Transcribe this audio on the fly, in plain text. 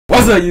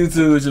What's up,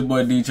 YouTube? It's your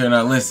boy D-Train.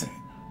 Now listen,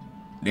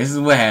 this is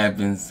what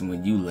happens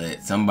when you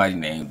let somebody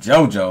named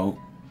JoJo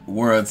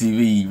World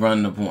TV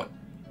run the point.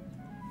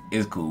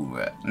 It's cool,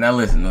 bro. Now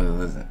listen.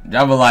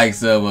 Drop a like,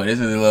 sub. This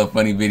is a little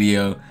funny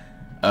video.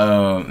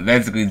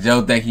 Basically,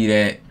 Joe think he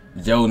that.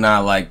 Joe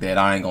not like that.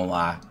 I ain't gonna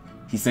lie.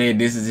 He said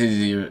this is his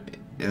year.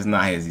 It's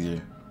not his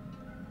year.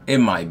 It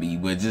might be,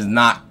 but just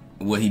not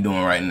what he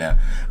doing right now.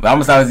 But I'm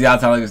gonna start with y'all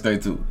talking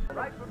straight to it.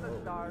 Right from the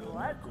start,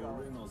 let's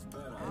go.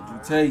 Andrew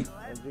Tate.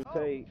 Andrew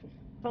Tate.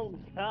 Oh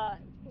God.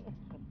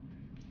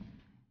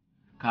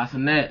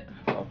 Casanet.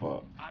 My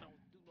fault. I don't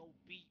do no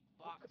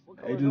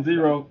beatbox. Agent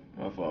Zero.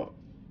 My fault.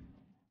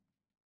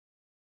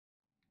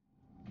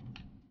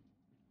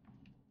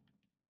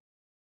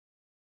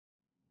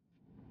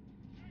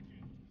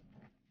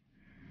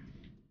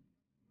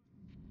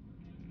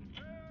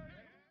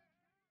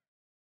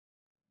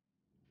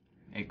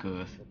 Hey,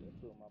 cuz.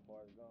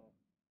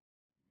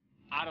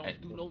 I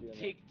don't do no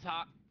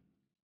TikTok.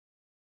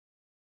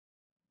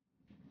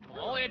 Come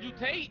on, Andrew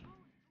Tate.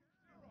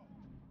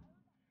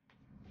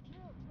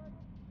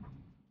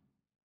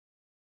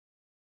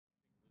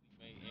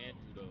 Made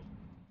Andrew though.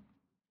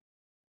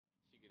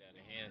 She get out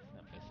of hand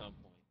at some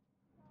point.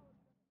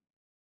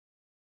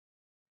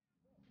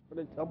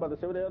 I'm about to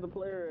show the other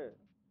player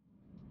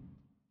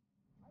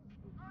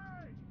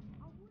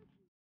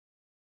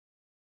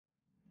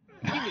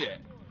at. Give me that.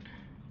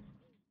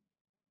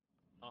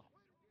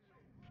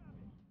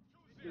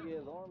 Look at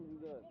his arms he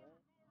got, man.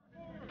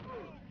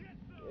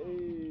 Hey.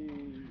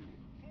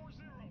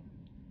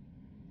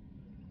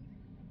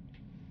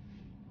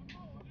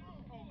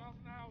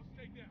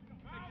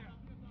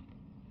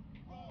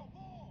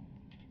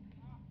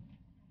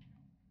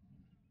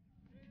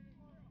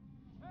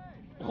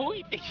 Who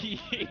you think he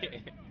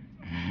is?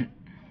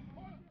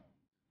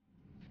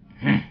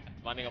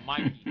 My nigga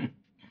Mikey.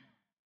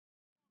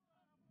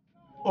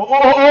 Oh!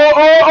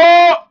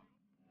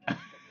 Out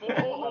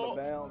of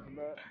bounds,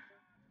 bro.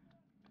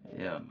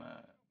 Yeah,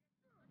 man.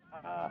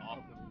 I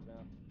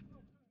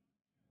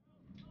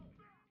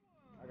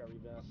got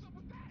rebound.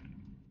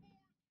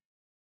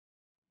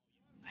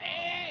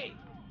 Hey!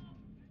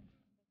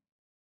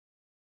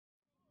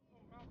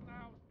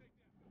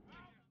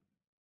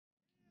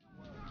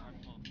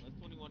 Let's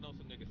 21 know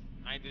some niggas.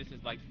 I ain't this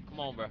is like, come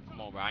on, bro.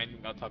 I ain't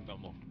even gotta talk no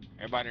more.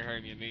 Everybody done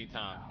heard me a million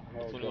times.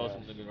 Let's 21 know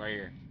some niggas right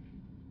here.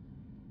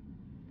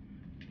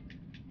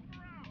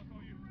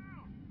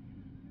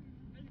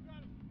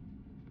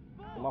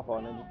 My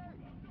fault, nigga.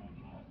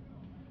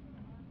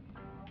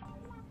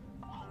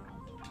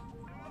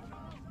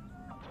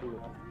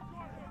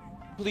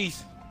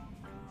 Please.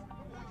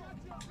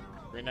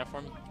 Bring that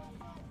for me.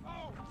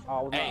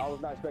 I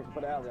was not expecting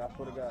for the alley. I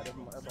swear to God,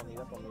 that's on me.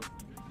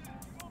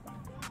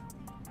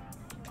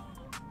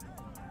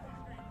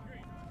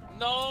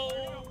 No.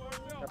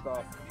 That's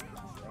all.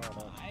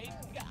 My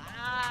God.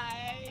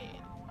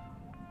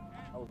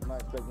 I was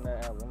not expecting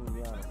that alley. I'm gonna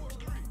be honest.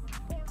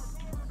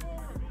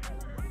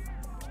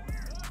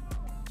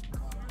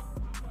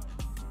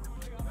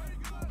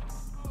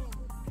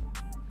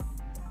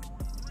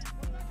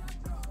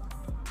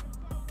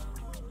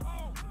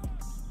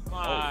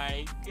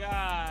 My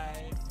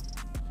God.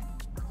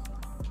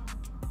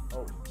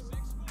 Oh.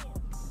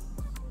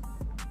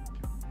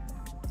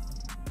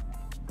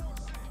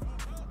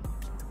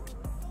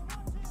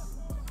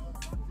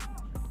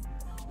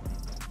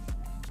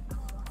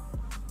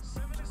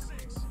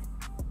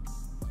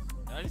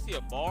 Did I just see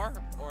a bar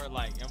or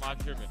like am I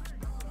tripping?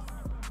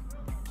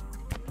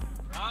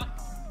 Huh?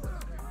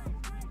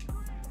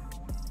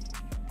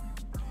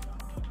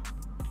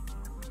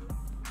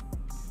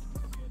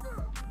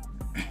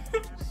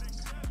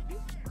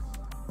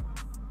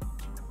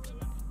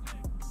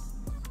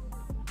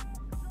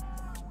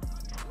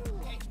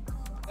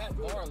 That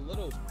bar a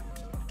little.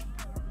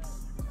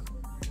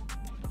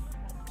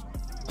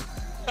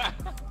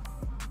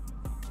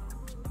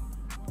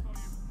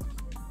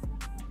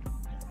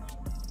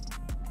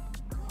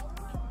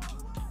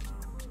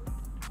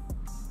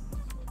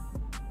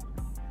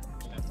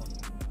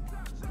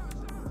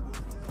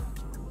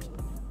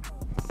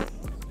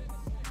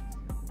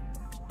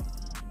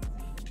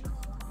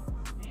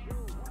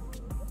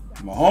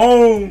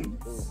 Mahomes.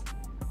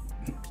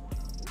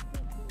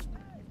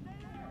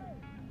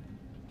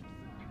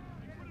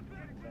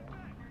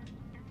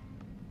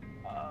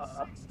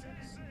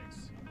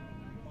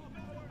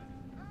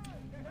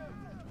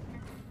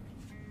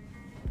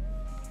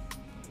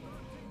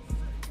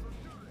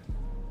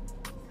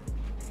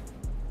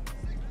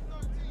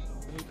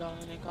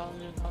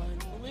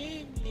 Calling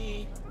with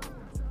me.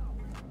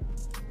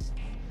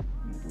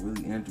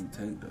 Really Andrew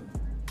Tate though.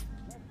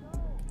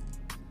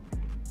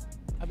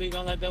 I be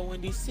gonna like that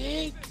Windy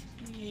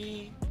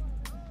 60.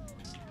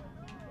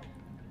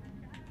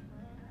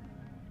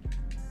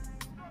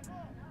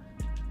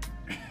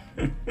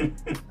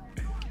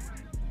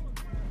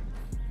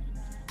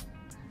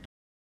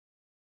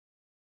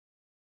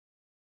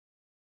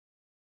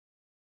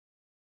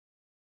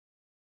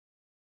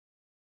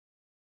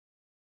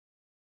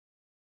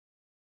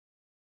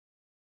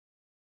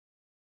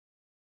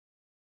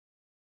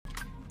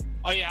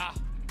 Oh yeah.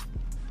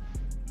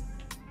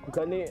 I'm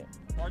cutting in.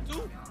 Part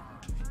 2.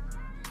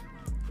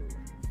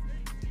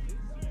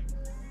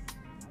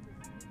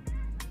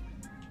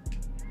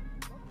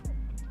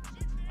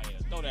 Oh yeah,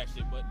 throw that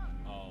shit, but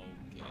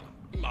okay.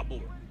 Give me my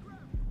board.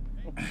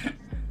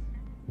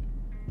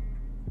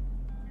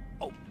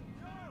 Oh.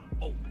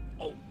 Oh.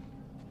 Oh.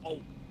 Oh.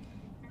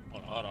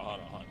 Hold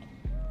on.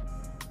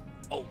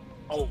 Oh.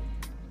 Oh.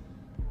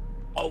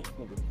 Oh.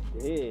 Nigga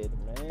dead,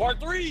 man. Part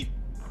 3.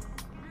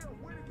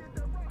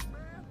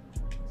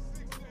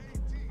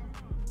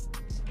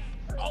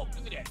 Oh,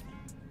 look at that.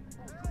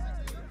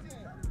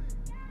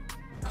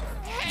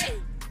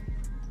 Hey.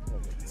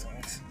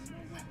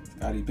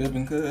 Scottie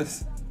Pippen,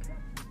 cuz.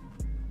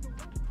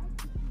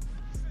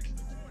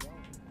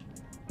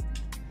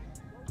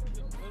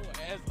 Little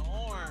ass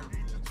arms.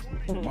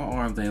 My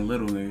arms ain't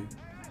little, nigga.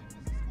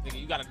 Nigga,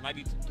 you got a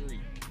 92-3.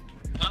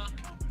 Huh?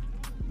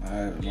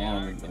 My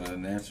arms is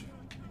natural.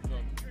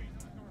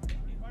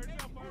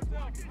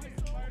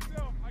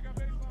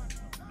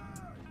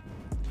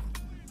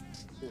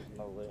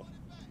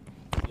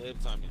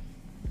 Layup timing.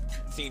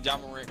 Seen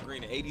John Morant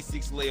Green, an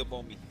 86 layup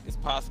on me. It's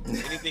possible.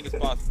 Anything is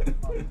possible.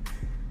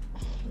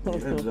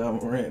 That's John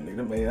Morant, nigga.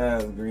 Them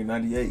AIs green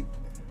 98.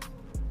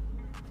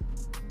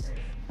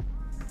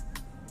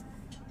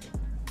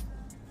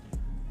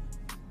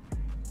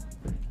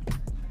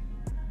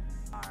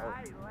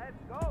 Alright,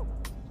 let's go.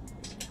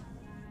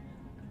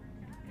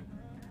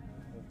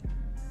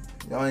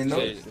 Y'all ain't know.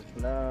 Shit.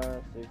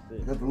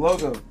 966. Got the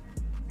logo.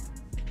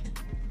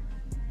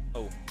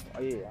 Oh,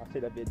 Oh yeah, I see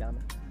that bit down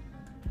there.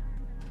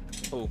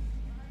 oh,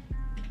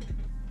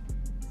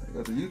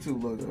 Got the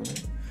YouTube logo. Man.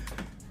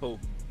 oh.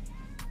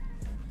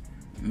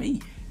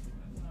 Me.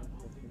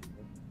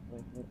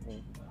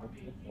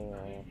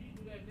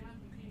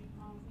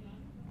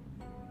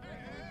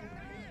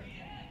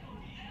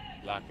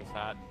 Block is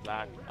hot.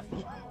 Block.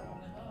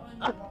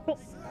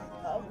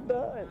 I'm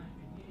done.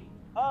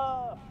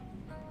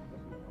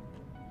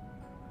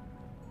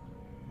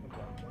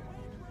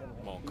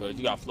 Come on, cuz.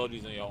 You got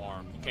floaties on your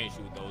arm. You can't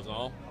shoot those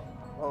on.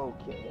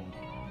 Okay.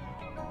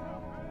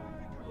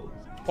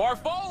 Part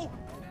 4.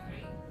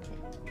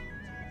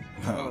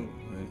 Oh,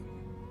 wait.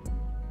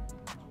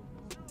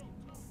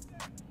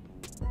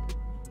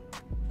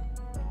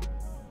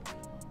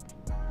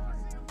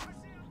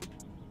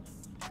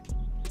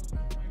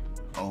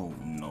 Oh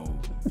no.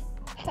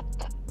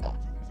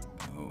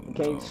 Oh, You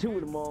can't no. shoot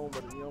them on,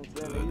 but you know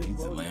what I'm saying? He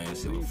just laying that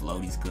shit with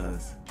floaties,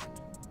 cuz.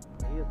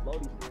 He is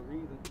floaty for a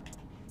reason.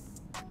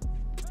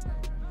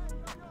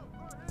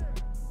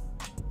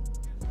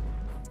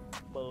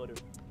 Butter.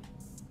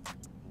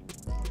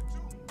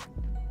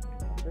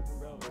 Tripping,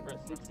 bro.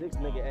 There's a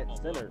 6'6" nigga at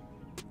center.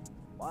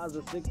 Why is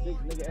a 6'6"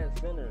 nigga at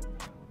center?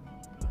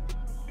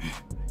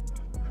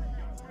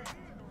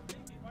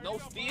 No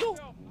steal?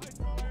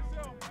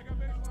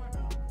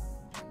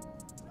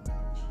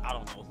 I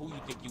don't know who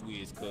you think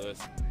you is, cuz.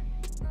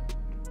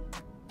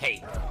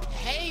 Hey.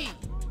 Hey!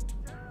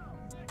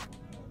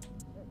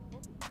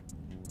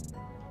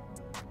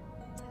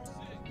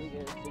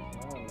 Nigga at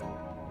 6'9", man.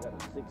 You got a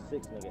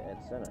 6'6" nigga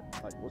at center.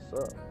 Like, what's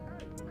up?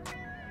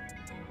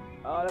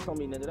 Oh, that's on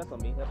me, nigga. That's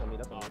on me. That's on me.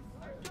 That's on me.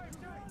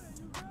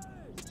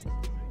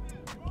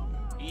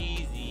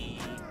 Easy.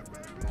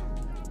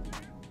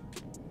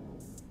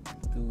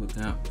 Two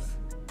accounts.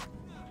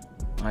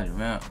 Right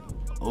around.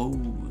 Oh,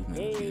 this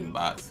nigga getting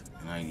boxed.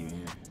 And I ain't even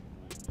here.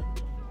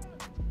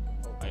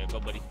 Oh, yeah, go,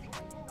 buddy.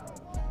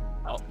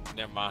 Oh,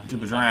 never mind.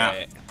 Keep it My round.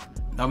 bad.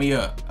 Throw me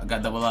up. I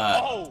got double I.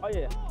 Oh! Oh,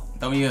 yeah.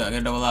 Throw me up. I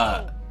got double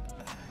I.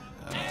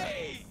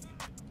 Hey!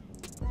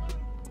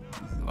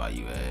 This is why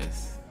you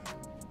ass.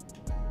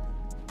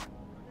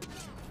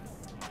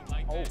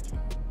 Like Oh.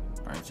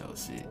 that. Burnt your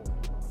shit.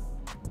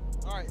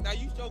 Alright, now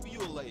you show me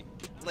you a lay.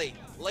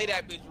 Lay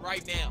that bitch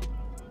right now.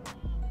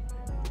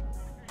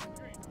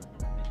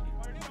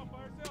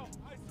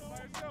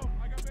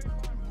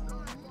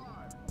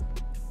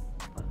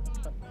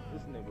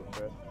 This nigga,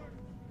 bro.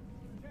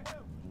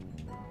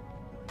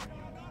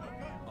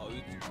 Oh,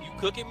 you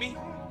cooking me?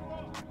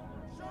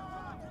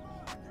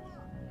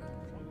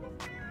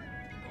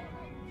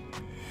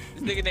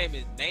 This nigga name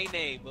is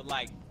Nene, but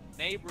like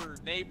neighbor,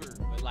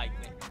 but like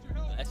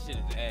that shit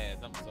is ass.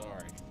 I'm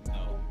sorry.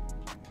 No.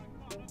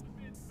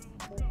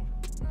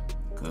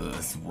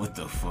 Cuz, what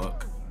the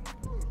fuck?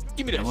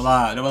 Give me that Double shit.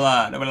 I, double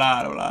I, double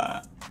I, double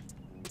I.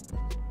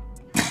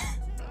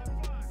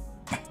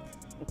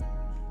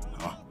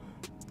 Huh?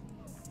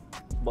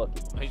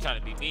 Bucket. Oh, he trying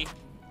to beat me?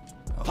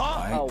 A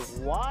Huh? Oh,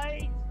 fight?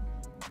 white?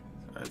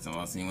 Alright,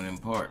 someone seen one in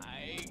part.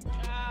 My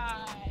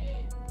God.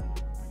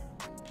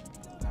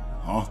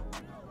 Huh?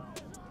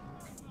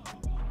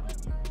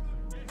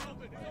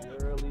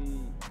 Early.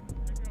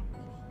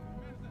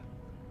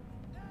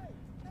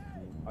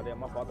 Oh, damn,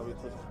 my fault. I thought we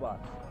switched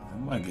spots. I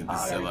might get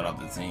this sellout off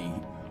the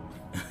team.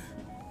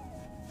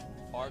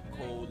 Hard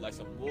cold like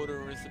some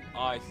water and some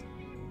ice.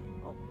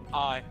 Oh,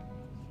 I.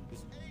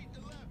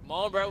 Come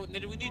on, bro.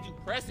 Nigga, we need you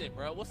pressing,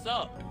 bro. What's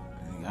up?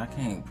 I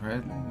can't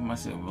press. My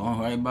shit blown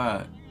right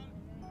by.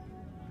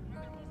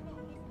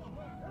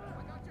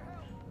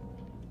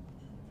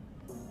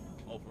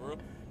 for real?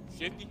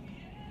 50?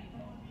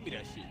 Give me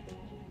that shit.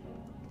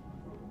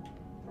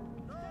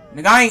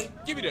 Nigga, I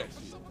Give me that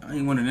shit.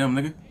 ain't one of them,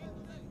 nigga.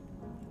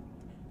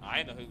 I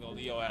ain't know who's gonna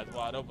leave your ass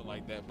wide open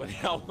like that, but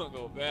I wanna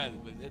go fast,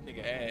 but that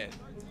nigga ass.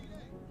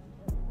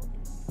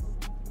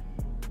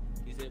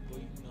 He said, boy,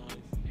 you nice.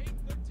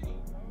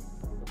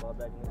 The ball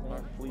back in his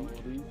hand.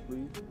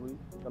 Please.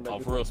 Come back Oh,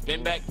 for real,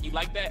 spin back? You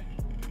like that?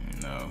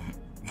 No.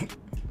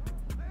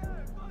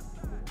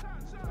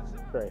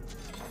 Great.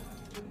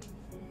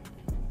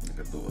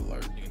 Nigga threw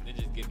alert. Nigga, they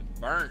just getting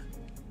burnt.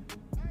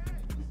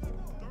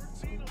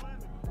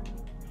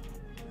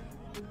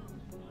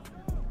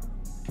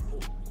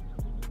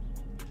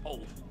 Oh.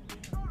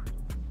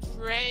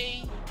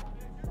 Trey.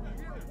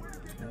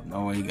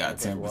 No way he got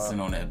 10%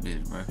 on that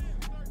bitch, bro. You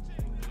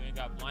ain't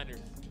got blinders.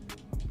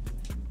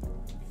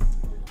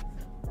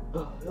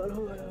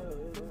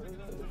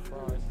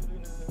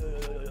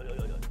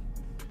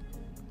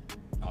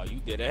 Oh, you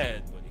did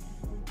that, buddy.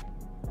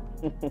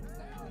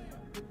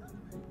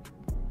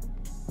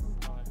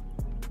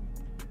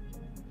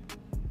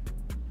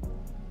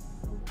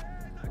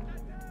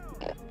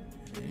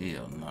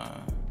 Hell nah.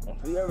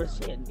 If you ever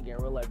see a nigga in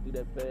real life do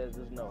that fast,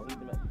 just know he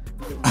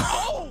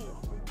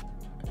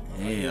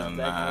Hell his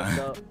back nah. messed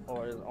up,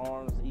 or his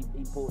arms, he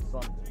pulled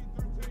something.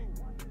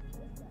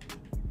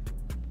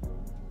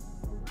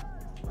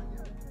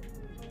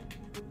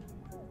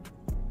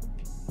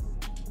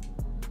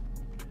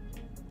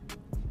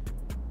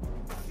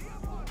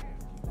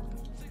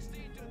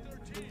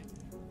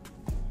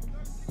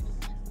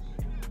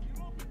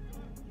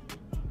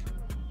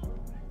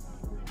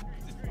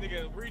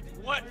 Nigga, read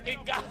what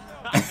it got.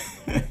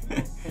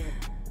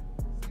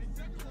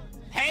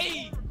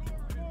 Hey!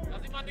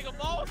 I see my nigga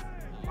Moss.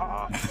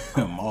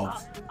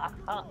 Moss.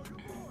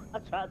 I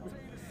tried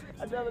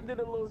to do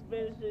the little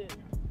spin shit.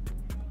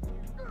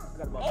 I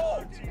got about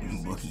Oh!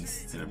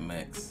 Bookies to the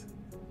max.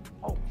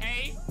 Oh,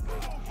 Hey!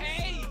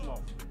 Hey! come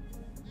on.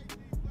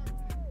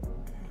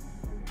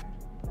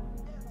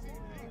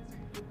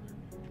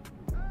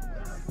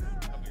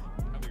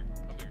 Come here.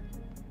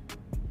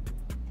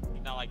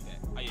 He's not like that.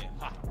 Oh yeah.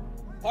 Ha.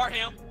 Part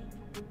him.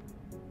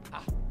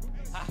 Ha.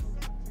 Ha.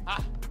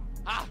 Ha.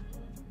 Ha.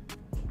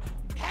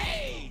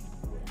 Hey!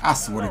 I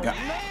swear to God.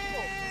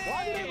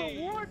 Why do they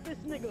reward this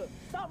nigga?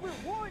 Stop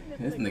rewarding this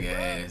This nigga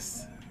bro.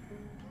 ass.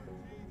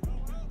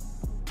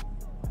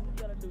 You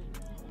gotta do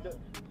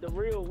the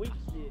real weak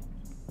shit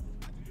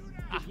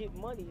to get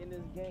money in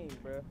this game,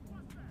 bro.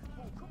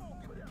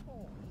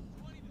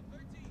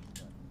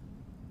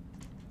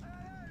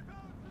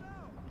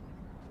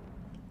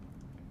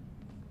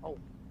 Oh,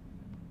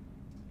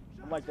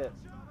 I'm like that.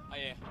 Oh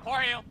yeah.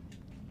 Part him.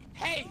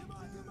 Hey!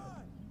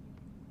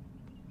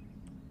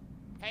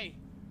 Hey!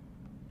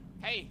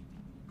 Hey!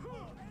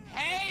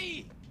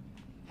 Hey!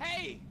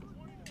 Hey!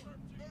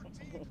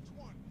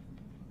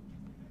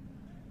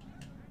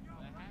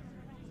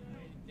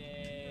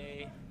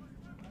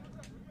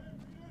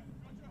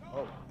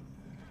 Oh,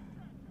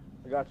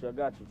 I got you.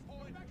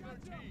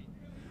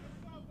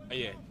 Oh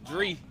yeah,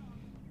 Dree.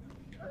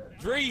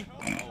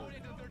 Oh,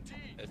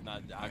 that's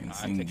not. I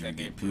seen take Dree that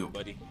name get from you, peeled.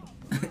 buddy.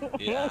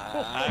 Yeah,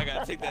 I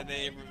gotta take that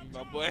name from you,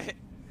 my boy.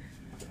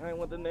 I ain't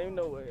want the name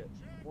nowhere.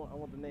 I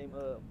want the name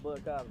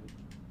Bud Cosby.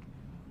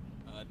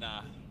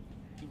 Nah,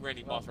 you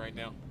Randy Moss right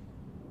now.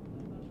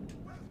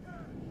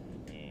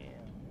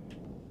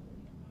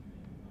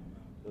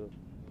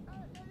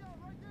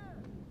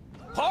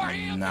 Pour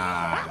him!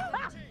 Nah.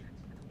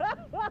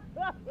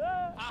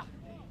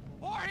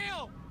 Pour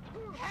him!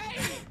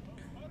 Hey!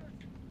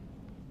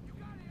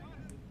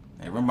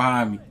 Hey, run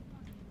behind me.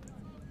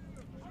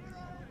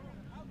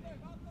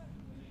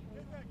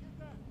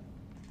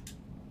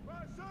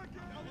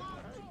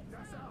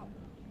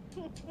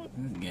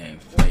 This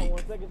game's fake.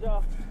 1 second,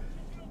 y'all.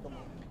 Come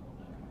on.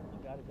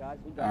 You got it, guys.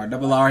 We got Alright, it.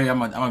 double R here.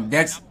 I'm on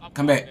Dex.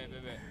 Come back.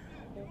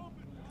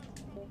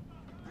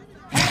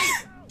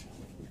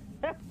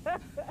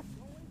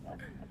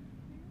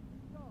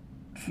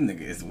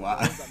 Nigga is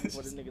wild.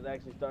 Before the niggas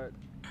actually start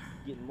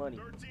getting money.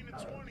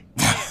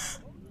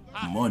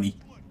 Money.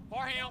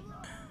 Pour him!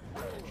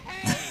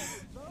 Hey!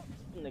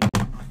 Nigga.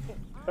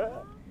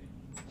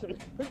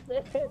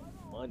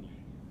 Money.